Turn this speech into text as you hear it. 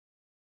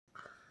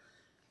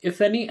If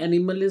any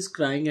animal is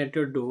crying at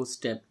your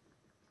doorstep,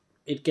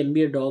 it can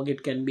be a dog,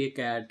 it can be a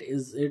cat,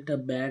 is it a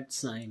bad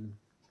sign?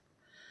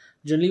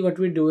 Generally, what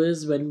we do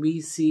is when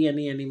we see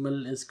any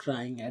animal is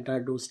crying at our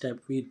doorstep,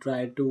 we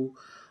try to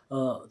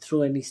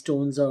throw any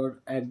stones or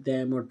at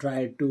them, or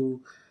try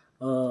to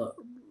uh,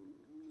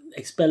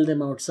 expel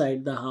them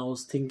outside the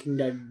house, thinking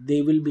that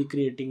they will be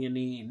creating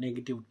any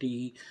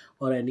negativity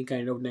or any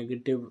kind of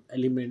negative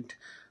element.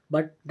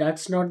 But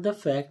that's not the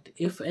fact.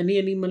 If any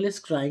animal is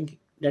crying,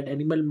 that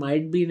animal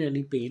might be in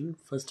any pain,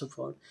 first of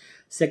all.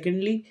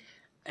 Secondly,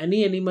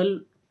 any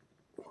animal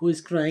who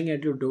is crying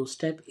at your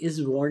doorstep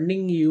is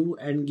warning you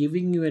and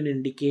giving you an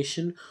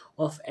indication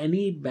of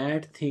any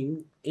bad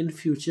thing in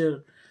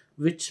future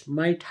which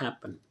might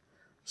happen.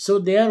 So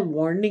they are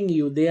warning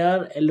you, they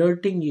are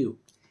alerting you.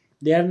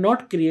 They are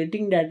not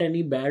creating that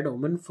any bad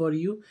omen for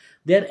you.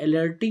 They are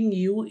alerting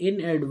you in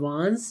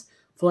advance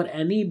for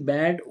any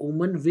bad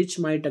omen which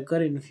might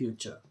occur in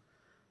future.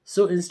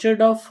 So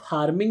instead of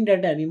harming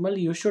that animal,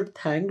 you should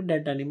thank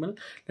that animal,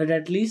 that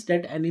at least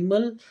that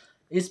animal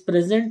is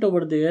present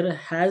over there,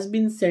 has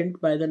been sent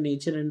by the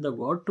nature and the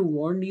god to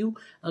warn you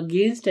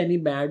against any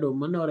bad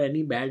omen or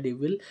any bad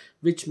evil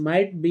which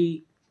might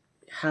be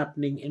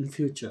happening in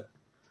future.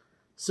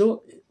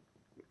 So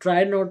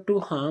try not to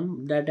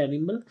harm that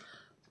animal.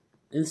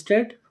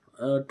 Instead,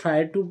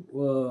 try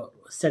to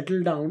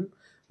settle down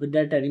with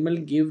that animal,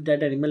 give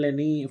that animal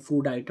any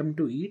food item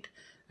to eat,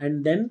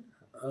 and then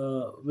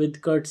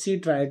with courtesy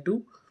try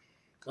to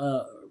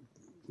uh,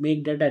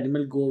 make that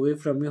animal go away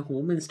from your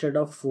home, instead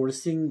of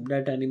forcing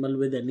that animal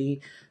with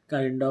any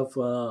kind of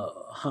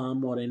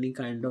harm or any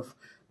kind of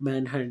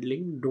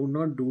manhandling. Do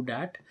not do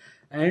that.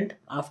 And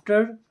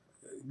after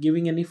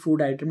giving any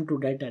food item to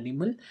that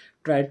animal,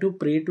 try to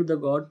pray to the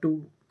god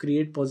to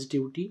create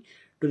positivity,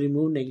 to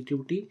remove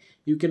negativity.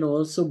 You can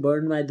also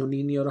burn my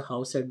dhuni in your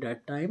house at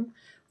that time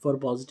for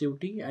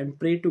positivity, and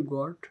pray to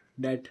god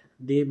that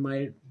there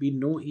might be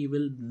no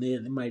evil,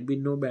 there might be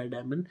no bad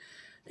omen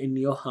in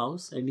your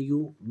house, and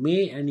you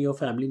may and your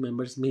family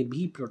members may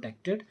be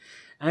protected.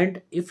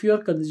 And if you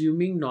are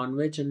consuming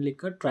non-veg and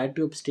liquor, try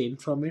to abstain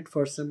from it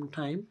for some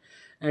time,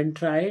 and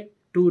try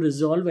to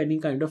resolve any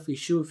kind of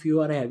issue if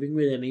you are having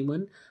with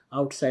anyone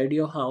outside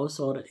your house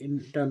or in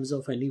terms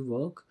of any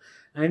work.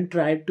 And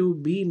try to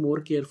be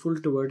more careful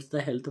towards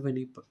the health of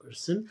any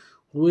person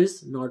who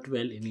is not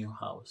well in your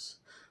house.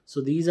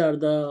 So these are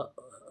the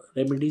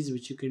remedies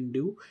which you can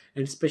do,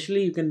 and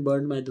especially you can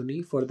burn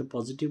Maidhuni for the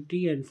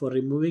positivity and for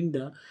removing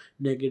the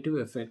negative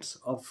effects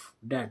of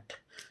that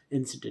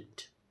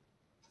incident.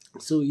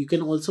 So you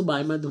can also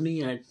buy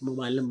Madhuni at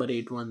mobile number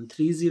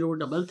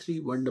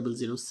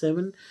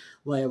 8130331007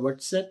 via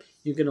WhatsApp.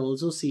 You can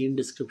also see in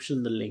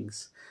description the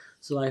links.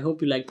 So I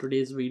hope you like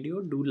today's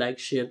video. Do like,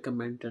 share,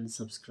 comment and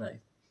subscribe.